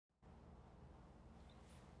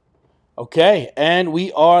Okay, and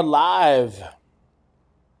we are live.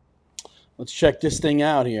 Let's check this thing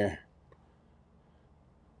out here.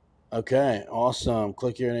 Okay, awesome.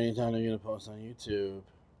 Click here at any time you're going to post on YouTube.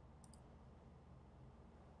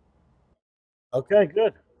 Okay,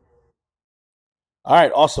 good. All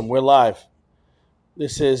right, awesome. We're live.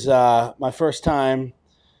 This is my first time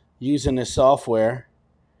using this software,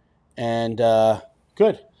 and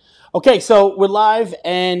good. Okay, so we're live,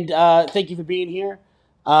 and thank you for being here.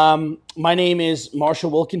 My name is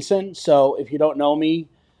Marshall Wilkinson, so if you don't know me,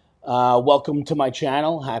 welcome to my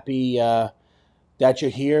channel. Happy that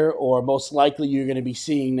you're here, or most likely you're going to be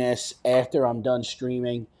seeing this after I'm done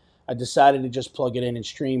streaming. I decided to just plug it in and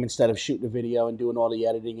stream instead of shooting a video and doing all the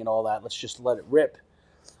editing and all that. Let's just let it rip.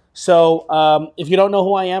 So if you don't know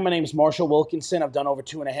who I am, my name is Marshall Wilkinson. I've done over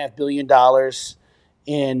 $2.5 billion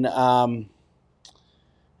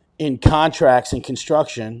in contracts and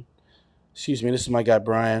construction. Excuse me, this is my guy,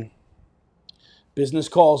 Brian. Business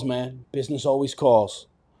calls, man. Business always calls.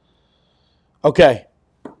 Okay.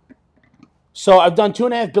 So I've done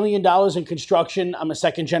 $2.5 billion in construction. I'm a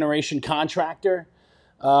second-generation contractor.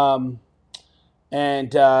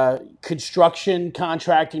 Construction,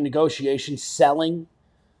 contracting, negotiation, selling,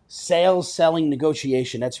 sales, selling,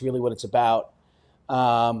 negotiation. That's really what it's about.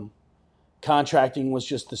 Contracting was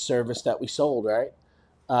just the service that we sold, right?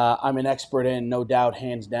 I'm an expert in, no doubt,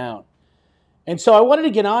 hands down. And so I wanted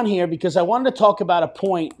to get on here because I wanted to talk about a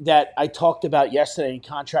point that I talked about yesterday in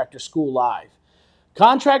Contractor School Live.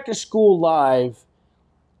 Contractor School Live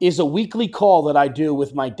is a weekly call that I do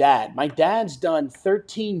with my dad. My dad's done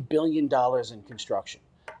 $13 billion in construction.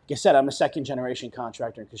 Like I said, I'm a second-generation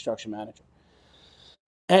contractor and construction manager.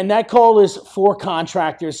 And that call is for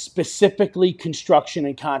contractors, specifically construction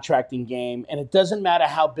and contracting game. And it doesn't matter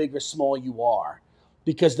how big or small you are,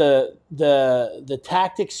 because the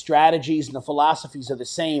tactics, strategies, and the philosophies are the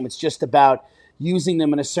same. It's just about using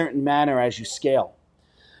them in a certain manner as you scale.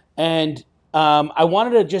 And I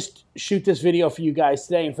wanted to just shoot this video for you guys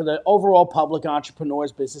today, and for the overall public,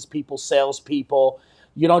 entrepreneurs, business people, salespeople.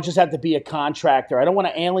 You don't just have to be a contractor. I don't want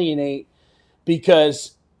to alienate,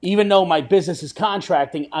 because even though my business is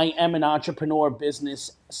contracting, I am an entrepreneur,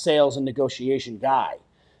 business, sales, and negotiation guy.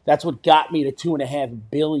 That's what got me to $2.5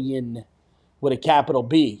 billion with a capital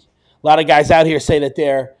B. A lot of guys out here say that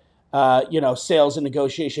they're sales and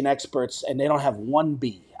negotiation experts, and they don't have one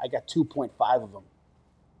B. I got 2.5 of them.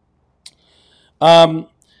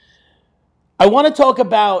 I want to talk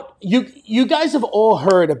about, you guys have all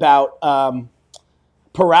heard about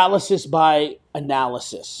paralysis by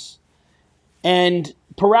analysis. And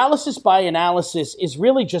paralysis by analysis is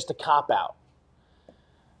really just a cop-out.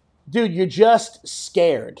 Dude, you're just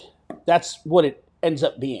scared. That's what it ends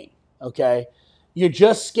up being, okay? You're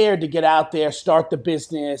just scared to get out there, start the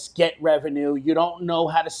business, get revenue. You don't know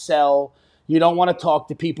how to sell. You don't want to talk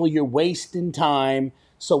to people. You're wasting time.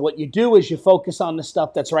 So what you do is you focus on the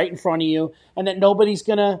stuff that's right in front of you, and that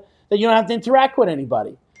that you don't have to interact with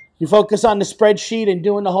anybody. You focus on the spreadsheet and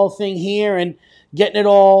doing the whole thing here and getting it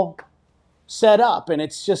all set up. And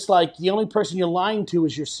it's just like the only person you're lying to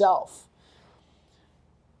is yourself.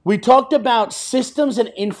 We talked about systems and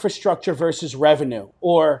infrastructure versus revenue,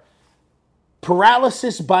 or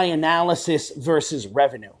paralysis by analysis versus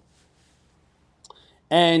revenue.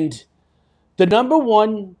 And the number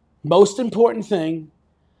one most important thing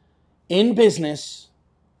in business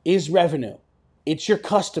is revenue. It's your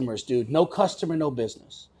customers, dude. No customer, no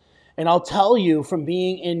business. And I'll tell you, from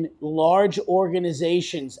being in large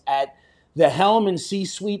organizations at the helm and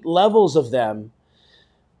C-suite levels of them,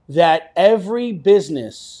 that every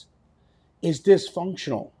business is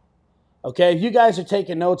dysfunctional. Okay, if you guys are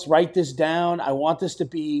taking notes, write this down. I want this to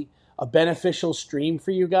be a beneficial stream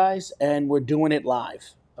for you guys, and we're doing it live.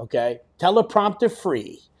 Okay, teleprompter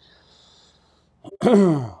free.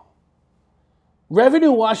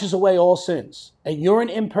 Revenue washes away all sins, and you're an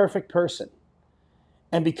imperfect person.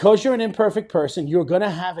 And because you're an imperfect person, you're going to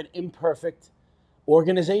have an imperfect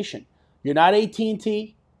organization. You're not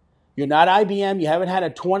AT&T. You're not IBM. You haven't had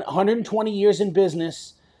 120 years in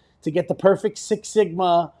business to get the perfect Six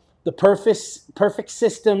Sigma, the perfect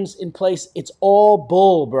systems in place. It's all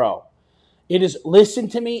bull, bro. It is, listen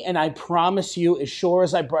to me, and I promise you, as sure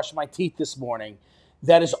as I brushed my teeth this morning,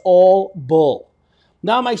 that is all bull.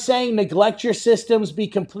 Now, am I saying neglect your systems, be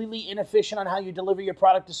completely inefficient on how you deliver your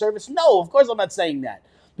product or service? No, of course I'm not saying that,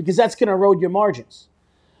 because that's going to erode your margins.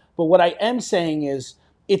 But what I am saying is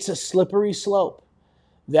it's a slippery slope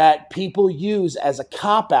that people use as a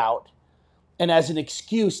cop-out and as an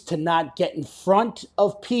excuse to not get in front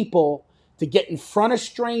of people, to get in front of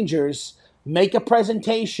strangers, make a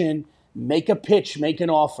presentation, make a pitch, make an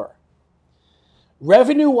offer.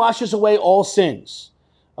 Revenue washes away all sins,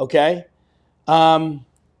 okay?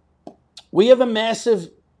 We have a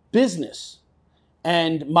massive business,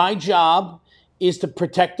 and my job is to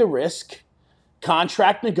protect the risk,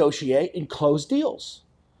 contract, negotiate, and close deals.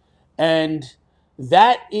 And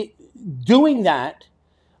doing that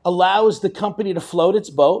allows the company to float its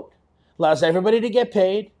boat, allows everybody to get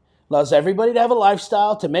paid, allows everybody to have a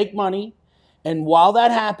lifestyle, to make money. And while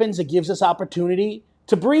that happens, it gives us opportunity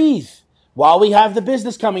to breathe while we have the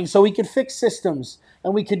business coming, so we could fix systems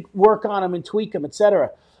and we could work on them and tweak them, etc.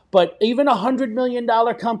 But even $100 million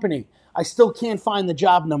company, I still can't find the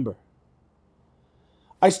job number.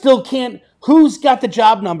 I still can't. Who's got the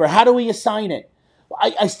job number? How do we assign it?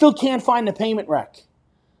 I still can't find the payment rec.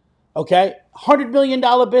 Okay? $100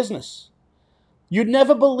 million business. You'd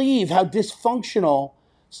never believe how dysfunctional,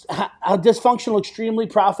 extremely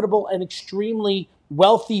profitable, and extremely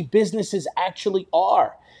wealthy businesses actually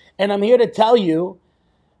are. And I'm here to tell you,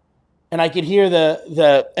 and I could hear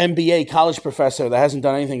the MBA college professor that hasn't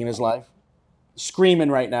done anything in his life screaming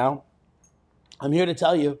right now. I'm here to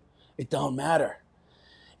tell you, it don't matter.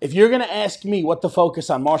 If you're going to ask me what to focus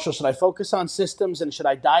on, Marshall, should I focus on systems and should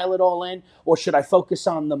I dial it all in, or should I focus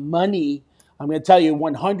on the money? I'm going to tell you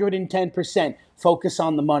 110% focus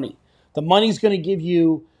on the money. The money's going to give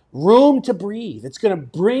you room to breathe. It's going to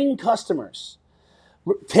bring customers.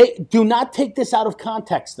 Do not take this out of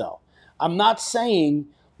context, though. I'm not saying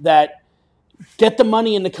that get the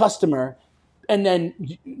money in the customer and then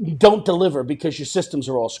don't deliver because your systems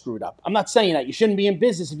are all screwed up. I'm not saying that. You shouldn't be in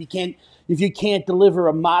business if you can't deliver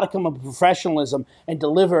a modicum of professionalism and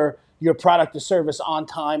deliver your product or service on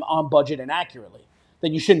time, on budget, and accurately.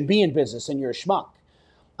 Then you shouldn't be in business and you're a schmuck.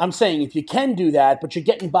 I'm saying if you can do that, but you're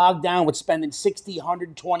getting bogged down with spending $60,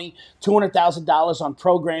 $120, $200,000 on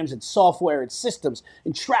programs and software and systems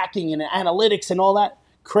and tracking and analytics and all that,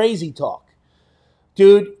 crazy talk.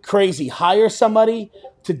 Dude, crazy. Hire somebody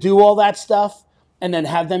to do all that stuff and then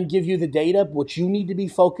have them give you the data. What you need to be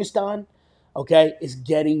focused on, okay, is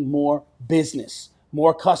getting more business,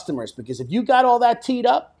 more customers. Because if you got all that teed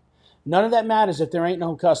up, none of that matters if there ain't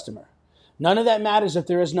no customer. None of that matters if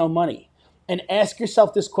there is no money. And ask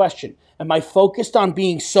yourself this question: am I focused on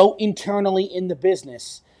being so internally in the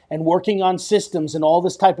business and working on systems and all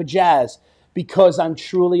this type of jazz because I'm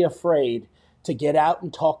truly afraid to get out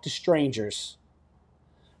and talk to strangers,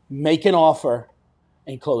 make an offer,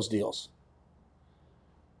 and close deals?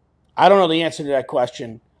 I don't know the answer to that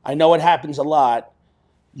question. I know it happens a lot.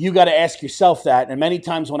 You got to ask yourself that. And many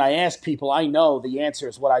times when I ask people, I know the answer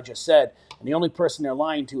is what I just said. And the only person they're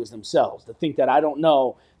lying to is themselves. To think that I don't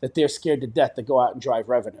know that they're scared to death to go out and drive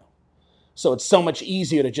revenue. So it's so much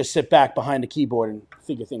easier to just sit back behind the keyboard and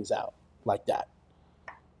figure things out like that.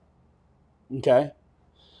 Okay?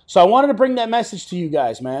 So I wanted to bring that message to you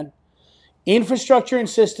guys, man. Infrastructure and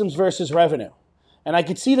systems versus revenue. And I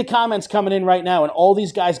could see the comments coming in right now, and all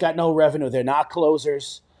these guys got no revenue. They're not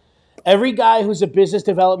closers. Every guy who's a business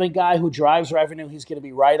development guy who drives revenue, he's going to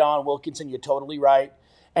be right on. Wilkinson, you're totally right.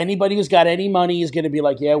 Anybody who's got any money is going to be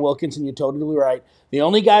like, yeah, Wilkinson, you're totally right. The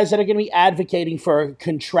only guys that are going to be advocating for a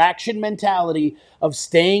contraction mentality of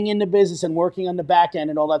staying in the business and working on the back end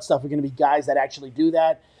and all that stuff are going to be guys that actually do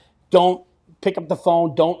that. Don't pick up the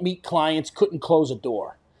phone. Don't meet clients. Couldn't close a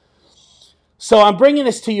door. So I'm bringing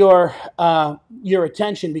this to your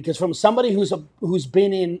attention because from somebody who's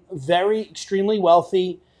been in very extremely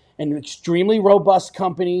wealthy and extremely robust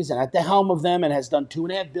companies and at the helm of them and has done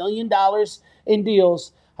 $2.5 billion in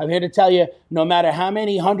deals, I'm here to tell you, no matter how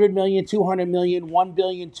many 100 million, 200 million, 1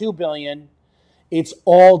 billion, 2 billion, it's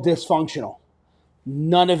all dysfunctional.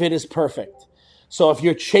 None of it is perfect. So if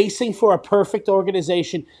you're chasing for a perfect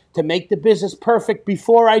organization to make the business perfect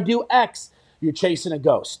before I do X, you're chasing a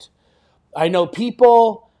ghost. I know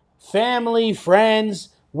people, family, friends,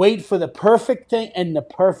 wait for the perfect thing, and the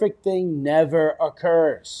perfect thing never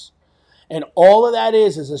occurs. And all of that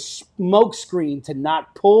is a smoke screen to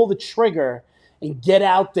not pull the trigger and get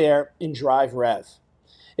out there and drive rev.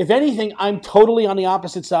 If anything, I'm totally on the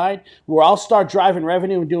opposite side, where I'll start driving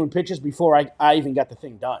revenue and doing pitches before I even got the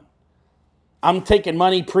thing done. I'm taking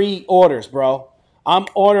money pre-orders, bro. I'm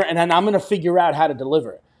ordering, and then I'm going to figure out how to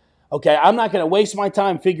deliver it. Okay, I'm not going to waste my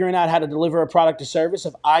time figuring out how to deliver a product or service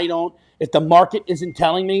if the market isn't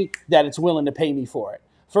telling me that it's willing to pay me for it.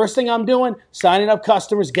 First thing I'm doing, signing up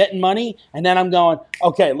customers, getting money, and then I'm going,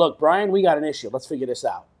 okay, look, Brian, we got an issue. Let's figure this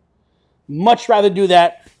out. Much rather do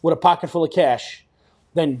that with a pocket full of cash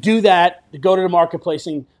than do that to go to the marketplace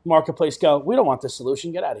and marketplace go, we don't want this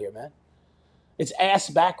solution. Get out of here, man. It's ass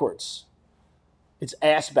backwards. It's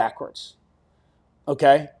ass backwards.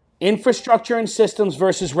 Okay? Infrastructure and systems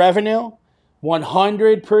versus revenue.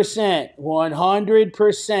 100%,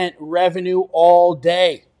 100% revenue all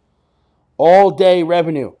day. All day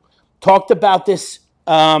revenue. Talked about this,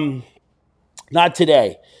 not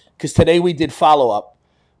today, because today we did follow-up,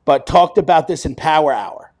 but talked about this in Power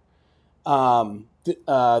Hour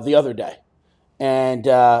the other day. And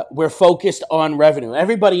we're focused on revenue.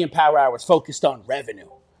 Everybody in Power Hour is focused on revenue.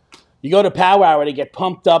 You go to Power Hour to get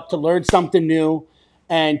pumped up, to learn something new,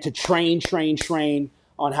 and to train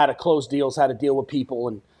on how to close deals, how to deal with people,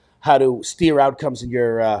 and how to steer outcomes in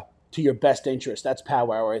your to your best interest. That's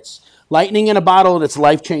Power Hour. It's lightning in a bottle, and it's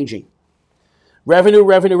life-changing. Revenue,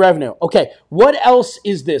 revenue, revenue. Okay, what else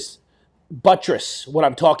is this? Buttress, what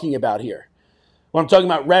I'm talking about here. When I'm talking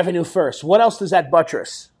about revenue first, what else does that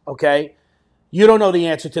buttress? Okay, you don't know the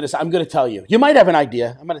answer to this. I'm going to tell you. You might have an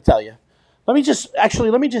idea. I'm going to tell you. Let me just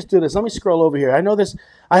do this. Let me scroll over here. I know this.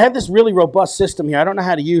 I have this really robust system here. I don't know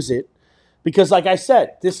how to use it because, like I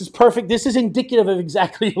said, this is perfect. This is indicative of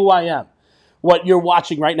exactly who I am. What you're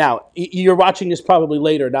watching right now. You're watching this probably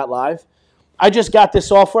later, not live. I just got this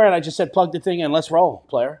software and I just said, plug the thing in. Let's roll,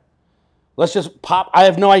 player. Let's just pop. I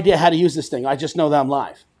have no idea how to use this thing. I just know that I'm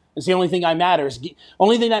live. It's the only thing that matters.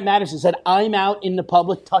 Only thing that matters is that I'm out in the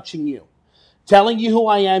public touching you, telling you who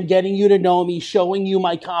I am, getting you to know me, showing you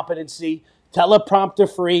my competency,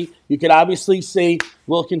 teleprompter free. You can obviously see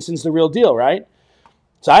Wilkinson's the real deal, right?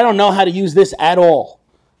 So I don't know how to use this at all.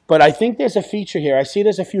 But I think there's a feature here. I see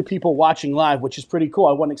there's a few people watching live, which is pretty cool.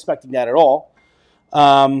 I wasn't expecting that at all.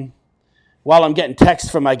 While I'm getting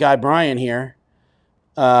text from my guy Brian here,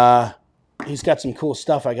 he's got some cool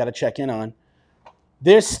stuff I got to check in on.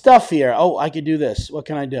 There's stuff here. Oh, I could do this. What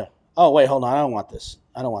can I do? Oh, wait, hold on. I don't want this.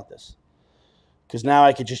 I don't want this. Because now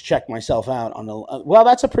I could just check myself out on the... well,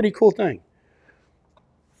 that's a pretty cool thing.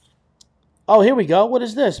 Oh, here we go. What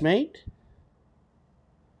is this, mate?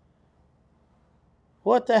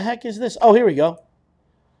 What the heck is this? Oh, here we go.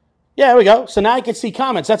 Yeah, here we go. So now I can see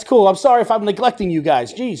comments. That's cool. I'm sorry if I'm neglecting you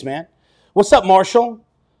guys. Jeez, man. What's up, Marshall?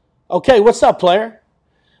 Okay, what's up, player?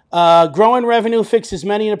 Growing revenue fixes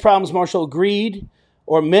many of the problems, Marshall. Agreed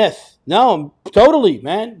or myth? No, totally,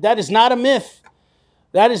 man. That is not a myth.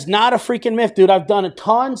 That is not a freaking myth, dude. I've done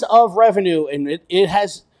tons of revenue, and it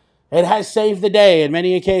has saved the day on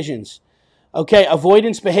many occasions. Okay,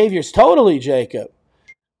 avoidance behaviors. Totally, Jacob.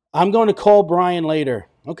 I'm going to call Brian later.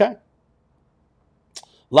 Okay.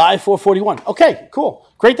 Live 441. Okay, cool.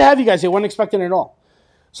 Great to have you guys here. Wasn't expecting it at all.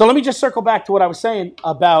 So let me just circle back to what I was saying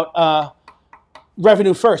about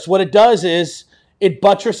revenue first. What it does is it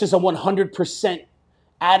buttresses a 100%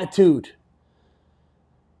 attitude.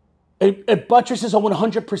 It buttresses a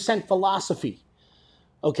 100% philosophy.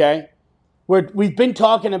 Okay? We've been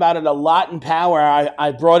talking about it a lot in Power.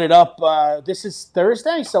 I brought it up. This is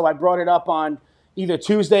Thursday, so I brought it up on either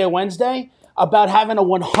Tuesday or Wednesday about having a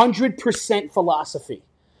 100% philosophy.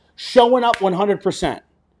 Showing up 100%.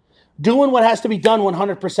 Doing what has to be done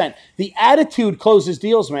 100%. The attitude closes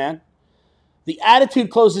deals, man. The attitude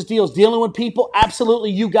closes deals. Dealing with people,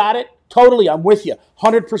 absolutely, you got it. Totally, I'm with you.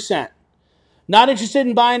 100%. Not interested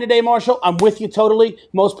in buying today, Marshall? I'm with you totally.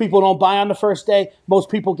 Most people don't buy on the first day. Most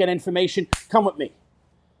people get information. Come with me.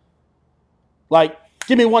 Like,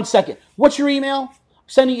 give me 1 second. What's your email? I'm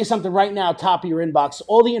sending you something right now, top of your inbox.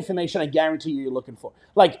 All the information I guarantee you're looking for.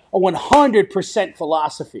 Like a 100%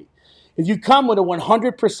 philosophy. If you come with a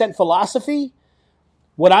 100% philosophy,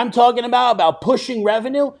 what I'm talking about pushing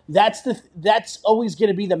revenue, that's always going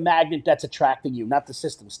to be the magnet that's attracting you, not the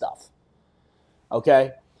system stuff.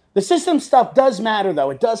 Okay? The system stuff does matter, though.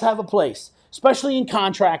 It does have a place, especially in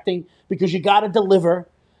contracting, because you got to deliver.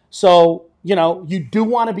 So, you do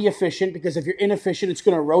want to be efficient, because if you're inefficient, it's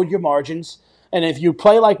going to erode your margins. And if you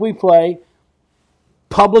play like we play,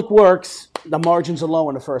 public works, the margins are low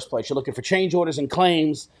in the first place. You're looking for change orders and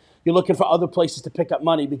claims. You're looking for other places to pick up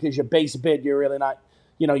money because your base bid, you're really not,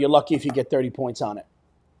 you're lucky if you get 30 points on it.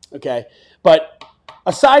 Okay? But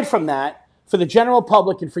aside from that, for the general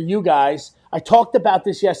public and for you guys, I talked about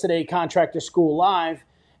this yesterday at Contractor School Live,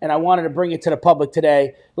 and I wanted to bring it to the public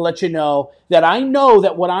today to let you know that I know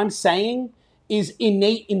that what I'm saying is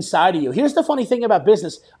innate inside of you. Here's the funny thing about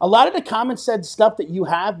business. A lot of the comments said stuff that you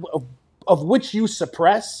have, of which you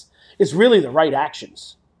suppress, is really the right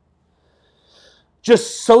actions.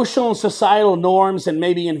 Just social and societal norms and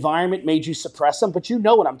maybe environment made you suppress them, but you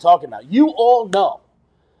know what I'm talking about. You all know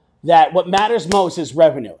that what matters most is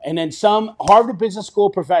revenue. And then some Harvard Business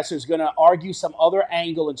School professor is going to argue some other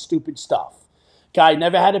angle and stupid stuff. Guy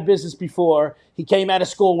never had a business before. He came out of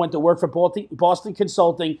school, went to work for Boston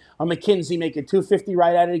Consulting or McKinsey, making $250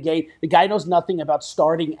 right out of the gate. The guy knows nothing about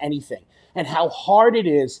starting anything and how hard it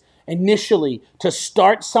is initially to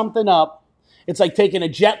start something up. It's like taking a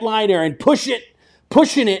jetliner and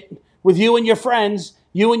pushing it with you and your friends,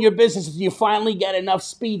 you and your business, until you finally get enough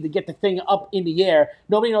speed to get the thing up in the air.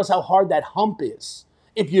 Nobody knows how hard that hump is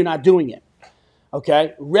if you're not doing it.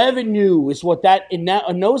 Okay? Revenue is what in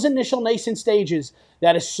those initial nascent stages,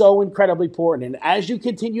 that is so incredibly important. And as you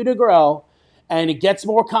continue to grow and it gets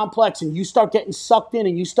more complex and you start getting sucked in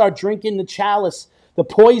and you start drinking the chalice, the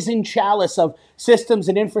poison chalice of systems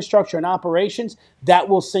and infrastructure and operations, that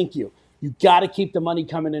will sink you. You got to keep the money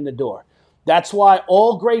coming in the door. That's why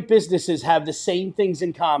all great businesses have the same things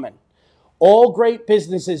in common. All great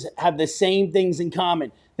businesses have the same things in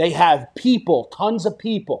common. They have people, tons of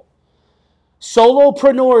people.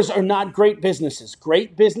 Solopreneurs are not great businesses.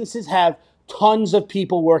 Great businesses have tons of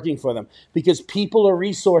people working for them because people are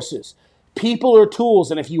resources. People are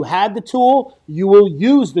tools. And if you have the tool, you will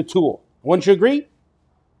use the tool. Wouldn't you agree?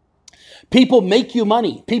 People make you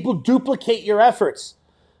money. People duplicate your efforts.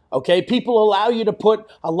 Okay? People allow you to put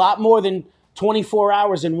a lot more than 24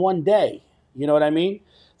 hours in one day. You know what I mean?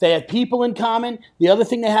 They have people in common. The other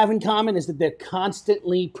thing they have in common is that they're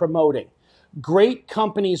constantly promoting. Great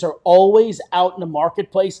companies are always out in the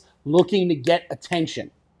marketplace looking to get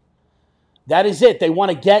attention. That is it. They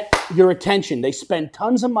want to get your attention. They spend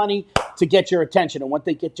tons of money to get your attention. And once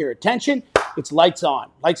they get your attention, it's lights on,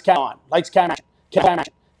 lights camera on, lights camera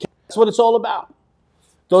action. That's what it's all about.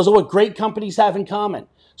 Those are what great companies have in common.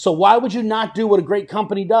 So why would you not do what a great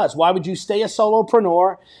company does? Why would you stay a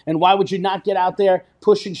solopreneur? And why would you not get out there,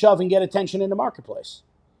 push and shove, and get attention in the marketplace?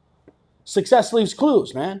 Success leaves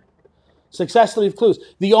clues, man. Success leaves clues.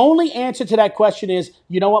 The only answer to that question is,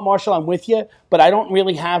 you know what, Marshall, I'm with you, but I don't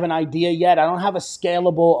really have an idea yet. I don't have a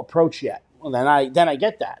scalable approach yet. Well, then I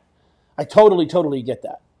get that. I totally get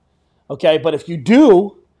that. Okay, but if you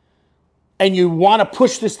do, and you want to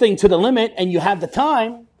push this thing to the limit, and you have the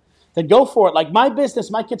time, then go for it. Like my business,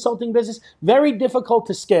 my consulting business, very difficult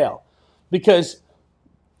to scale because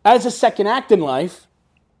as a second act in life,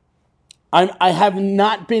 I have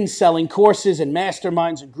not been selling courses and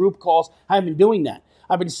masterminds and group calls. I haven't been doing that.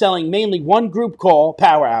 I've been selling mainly one group call,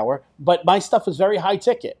 Power Hour, but my stuff is very high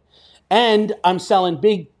ticket. And I'm selling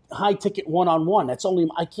big high ticket one-on-one.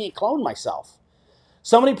 I can't clone myself.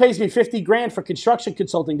 Somebody pays me 50 grand for construction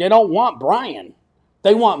consulting. They don't want Brian.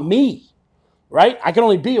 They want me, right? I can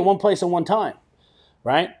only be at one place at one time,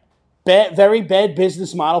 right? Very bad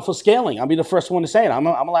business model for scaling. I'll be the first one to say it. I'm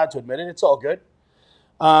allowed to admit it. It's all good.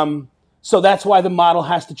 So that's why the model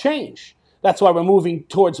has to change. That's why we're moving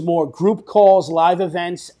towards more group calls, live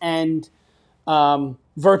events, and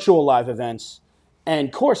virtual live events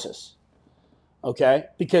and courses, okay?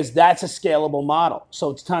 Because that's a scalable model.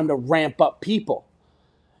 So it's time to ramp up people.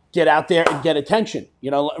 Get out there and get attention.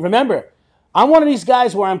 You know, remember, I'm one of these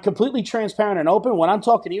guys where I'm completely transparent and open. When I'm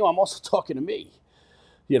talking to you, I'm also talking to me.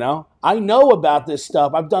 You know, I know about this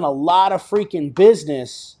stuff. I've done a lot of freaking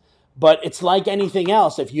business. But it's like anything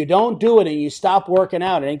else. If you don't do it and you stop working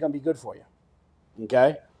out, it ain't going to be good for you.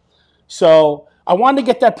 Okay? So I wanted to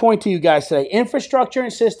get that point to you guys today. Infrastructure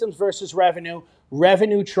and systems versus revenue.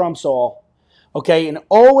 Revenue trumps all. Okay? And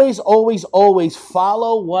always, always, always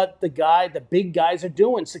follow what the big guys are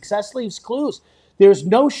doing. Success leaves clues. There's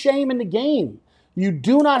no shame in the game. You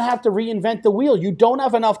do not have to reinvent the wheel. You don't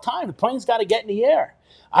have enough time. The plane's got to get in the air.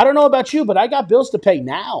 I don't know about you, but I got bills to pay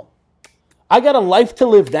now. I got a life to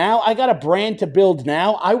live now. I got a brand to build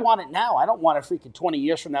now. I want it now. I don't want it freaking 20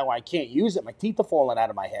 years from now where I can't use it. My teeth are falling out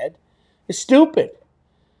of my head. It's stupid.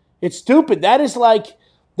 It's stupid. That is like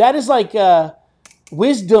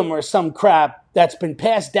wisdom or some crap that's been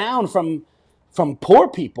passed down from poor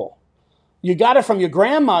people. You got it from your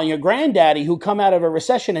grandma and your granddaddy who come out of a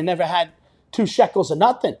recession and never had 2 shekels of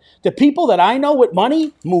nothing. The people that I know with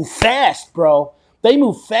money move fast, bro. They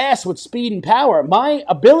move fast with speed and power. My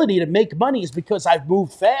ability to make money is because I've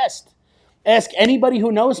moved fast. Ask anybody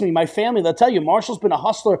who knows me, my family, they'll tell you, Marshall's been a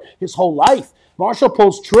hustler his whole life. Marshall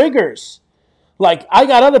pulls triggers. Like, I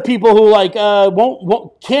got other people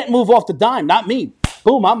who can't move off the dime. Not me.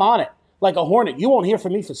 Boom, I'm on it. Like a hornet. You won't hear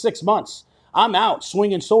from me for 6 months. I'm out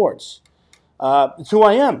swinging swords. It's who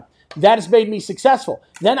I am. That has made me successful.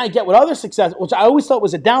 Then I get with other success, which I always thought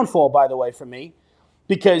was a downfall, by the way, for me.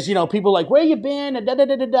 Because, you know, people are like, where you been? And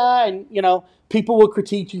and, you know, people will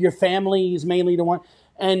critique you. Your family is mainly the one.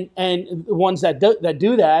 And the ones that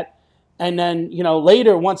do that. And then, you know,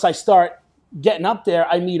 later, once I start getting up there,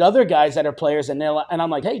 I meet other guys that are players. And I'm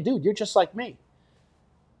like, hey, dude, you're just like me.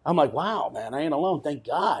 I'm like, wow, man, I ain't alone. Thank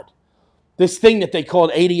God. This thing that they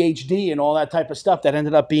called ADHD and all that type of stuff that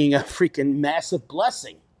ended up being a freaking massive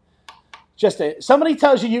blessing. Somebody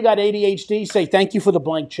tells you got ADHD, say thank you for the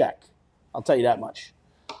blank check. I'll tell you that much.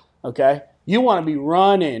 Okay? You want to be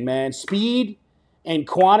running, man. Speed and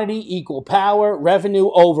quantity equal power,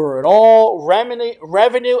 revenue over it all,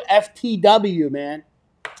 revenue FTW, man.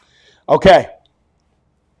 Okay.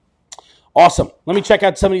 Awesome. Let me check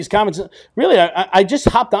out some of these comments. Really, I just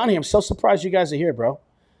hopped on here. I'm so surprised you guys are here, bro.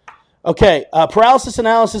 Okay. Paralysis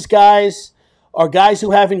analysis guys are guys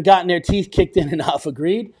who haven't gotten their teeth kicked in enough.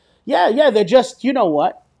 Agreed? Yeah. They're just, you know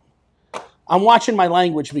what? I'm watching my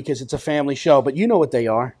language because it's a family show, but you know what they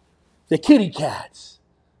are. The kitty cats.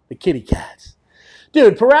 The kitty cats.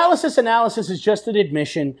 Dude, paralysis analysis is just an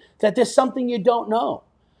admission that there's something you don't know.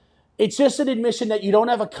 It's just an admission that you don't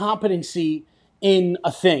have a competency in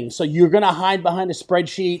a thing. So you're going to hide behind a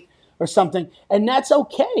spreadsheet or something. And that's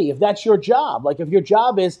okay if that's your job. Like if your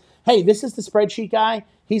job is, hey, this is the spreadsheet guy.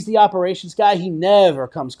 He's the operations guy. He never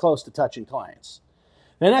comes close to touching clients.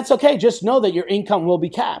 Then that's okay. Just know that your income will be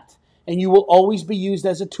capped. And you will always be used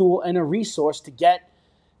as a tool and a resource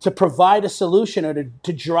to provide a solution or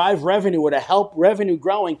to drive revenue or to help revenue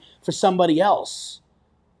growing for somebody else.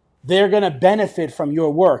 They're going to benefit from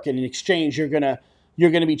your work, and in exchange, you're going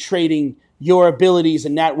to be trading your abilities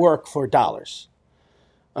and that work for dollars.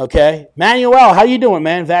 Okay, Manuel, how you doing,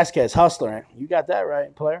 man? Vasquez, hustler, you got that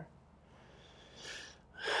right, player.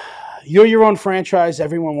 You're your own franchise.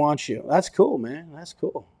 Everyone wants you. That's cool, man. That's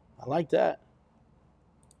cool. I like that.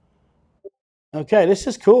 Okay, this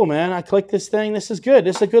is cool, man. I clicked this thing. This is good.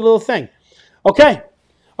 This is a good little thing. Okay.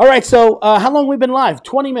 All right, so how long have we been live?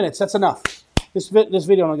 20 minutes. That's enough. This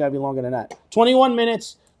video don't got to be longer than that. 21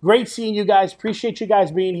 minutes. Great seeing you guys. Appreciate you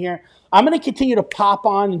guys being here. I'm going to continue to pop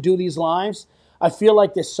on and do these lives. I feel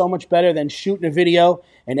like this so much better than shooting a video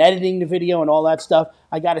and editing the video and all that stuff.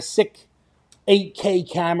 I got a sick 8K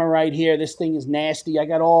camera right here. This thing is nasty. I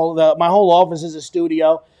got my whole office is a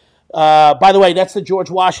studio. By the way, that's the George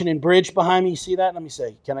Washington Bridge behind me. You see that? Let me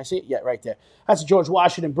see. Can I see it? Yeah, right there. That's the George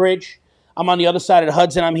Washington Bridge. I'm on the other side of the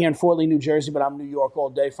Hudson. I'm here in Fort Lee, New Jersey, but I'm New York all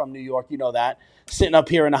day from New York. You know that. Sitting up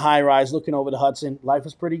here in a high rise, looking over the Hudson. Life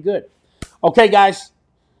is pretty good. Okay, guys.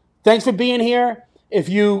 Thanks for being here. If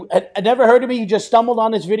you had never heard of me, you just stumbled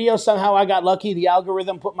on this video. Somehow I got lucky. The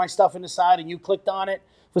algorithm put my stuff in the side and you clicked on it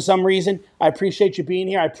for some reason. I appreciate you being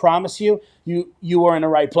here. I promise you, you are in the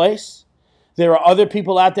right place. There are other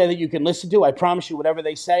people out there that you can listen to. I promise you, whatever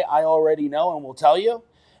they say, I already know and will tell you.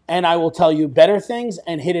 And I will tell you better things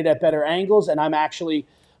and hit it at better angles. And I'm actually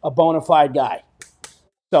a bona fide guy.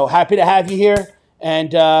 So happy to have you here.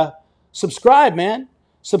 And subscribe, man.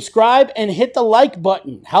 Subscribe and hit the like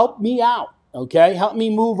button. Help me out, okay? Help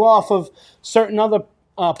me move off of certain other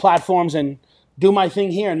platforms and do my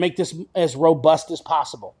thing here and make this as robust as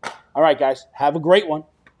possible. All right, guys. Have a great one.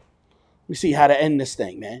 Let me see how to end this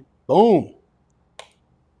thing, man. Boom.